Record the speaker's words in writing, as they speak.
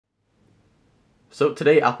So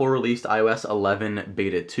today Apple released iOS 11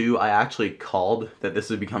 Beta 2. I actually called that this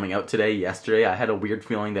would be coming out today, yesterday. I had a weird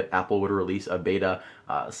feeling that Apple would release a beta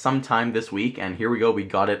sometime this week, and here we go, we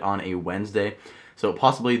got it on a Wednesday. So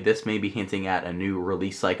possibly this may be hinting at a new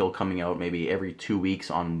release cycle coming out maybe every 2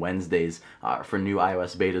 weeks on Wednesdays for new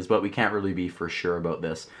iOS betas, but we can't really be for sure about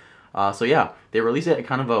this. So yeah, they released it at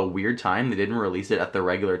kind of a weird time. They didn't release it at the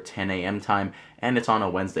regular 10 a.m. time, and it's on a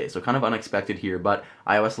Wednesday, so kind of unexpected here, but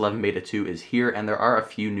iOS 11 Beta 2 is here, and there are a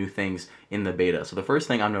few new things in the beta. So the first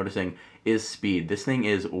thing I'm noticing is speed. This thing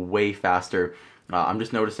is way faster. I'm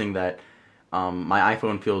just noticing that my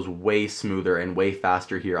iPhone feels way smoother and way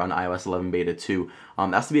faster here on iOS 11 Beta 2.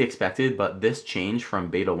 That's to be expected, but this change from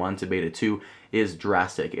Beta 1 to Beta 2 is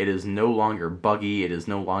drastic. It is no longer buggy, it is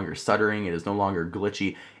no longer stuttering, it is no longer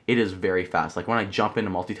glitchy. It is very fast. Like when I jump into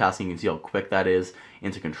multitasking, you can see how quick that is.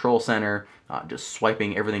 Into Control Center, just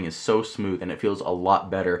swiping, everything is so smooth, and it feels a lot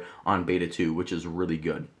better on Beta 2, which is really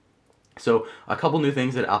good. So a couple new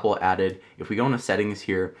things that Apple added. If we go into settings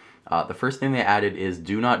here, the first thing they added is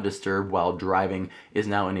do not disturb while driving is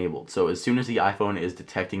now enabled. So as soon as the iPhone is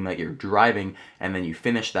detecting that you're driving and then you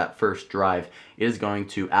finish that first drive, it is going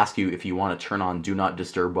to ask you if you want to turn on do not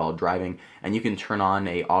disturb while driving, and you can turn on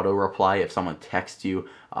a auto reply if someone texts you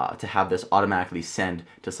to have this automatically send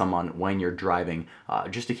to someone when you're driving,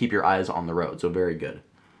 just to keep your eyes on the road. So very good.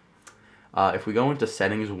 If we go into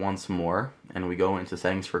settings once more, and we go into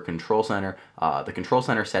settings for Control Center, the Control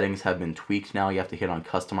Center settings have been tweaked now. You have to hit on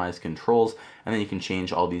Customize Controls, and then you can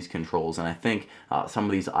change all these controls. And I think some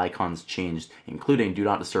of these icons changed, including Do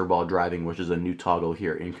Not Disturb While Driving, which is a new toggle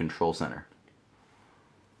here in Control Center.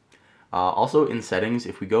 Also in settings,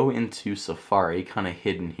 if we go into Safari, kind of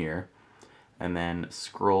hidden here, and then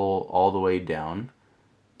scroll all the way down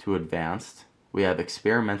to Advanced, we have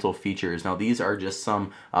experimental features. Now these are just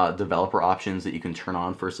some developer options that you can turn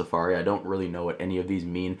on for Safari. I don't really know what any of these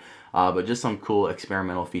mean, but just some cool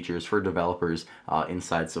experimental features for developers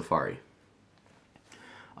inside Safari.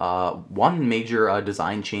 One major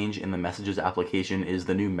design change in the Messages application is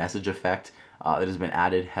the new message effect that has been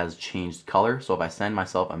added has changed color. So if I send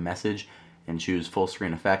myself a message and choose full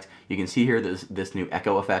screen effect, you can see here this new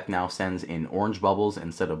echo effect now sends in orange bubbles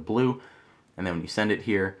instead of blue. And then when you send it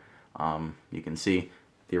here, you can see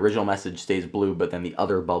the original message stays blue, but then the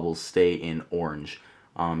other bubbles stay in orange.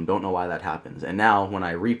 Don't know why that happens. And now when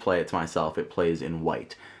I replay it to myself, it plays in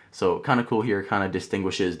white. So kind of cool here, kind of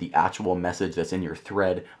distinguishes the actual message that's in your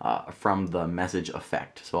thread from the message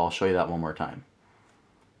effect. So I'll show you that one more time.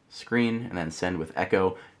 Screen, and then send with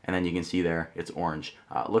echo, and then you can see there it's orange.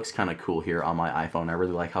 Looks kind of cool here on my iPhone. I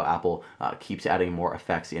really like how Apple keeps adding more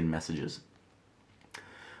effects in Messages.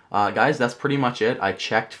 Guys, that's pretty much it. I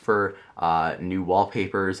checked for new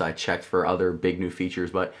wallpapers, I checked for other big new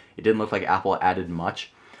features, but it didn't look like Apple added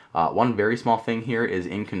much. One very small thing here is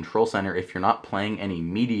in Control Center, if you're not playing any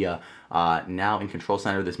media, now in Control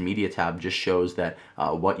Center, this media tab just shows that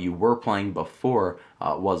what you were playing before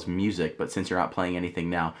was music, but since you're not playing anything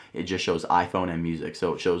now, it just shows iPhone and music.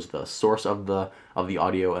 So it shows the source of the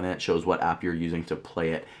audio, and then it shows what app you're using to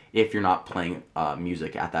play it if you're not playing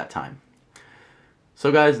music at that time.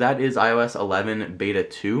 So guys, that is iOS 11 Beta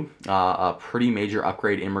 2, a pretty major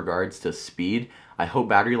upgrade in regards to speed. I hope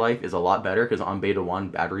battery life is a lot better, because on Beta 1,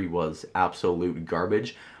 battery was absolute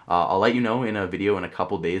garbage. I'll let you know in a video in a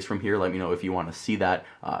couple days from here. Let me know if you want to see that,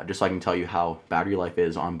 just so I can tell you how battery life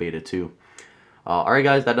is on Beta 2. Alright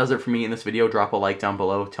guys, that does it for me in this video. Drop a like down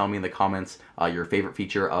below. Tell me in the comments your favorite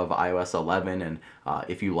feature of iOS 11, and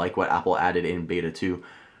if you like what Apple added in Beta 2.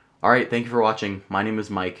 Alright, thank you for watching. My name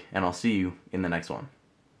is Mike, and I'll see you in the next one.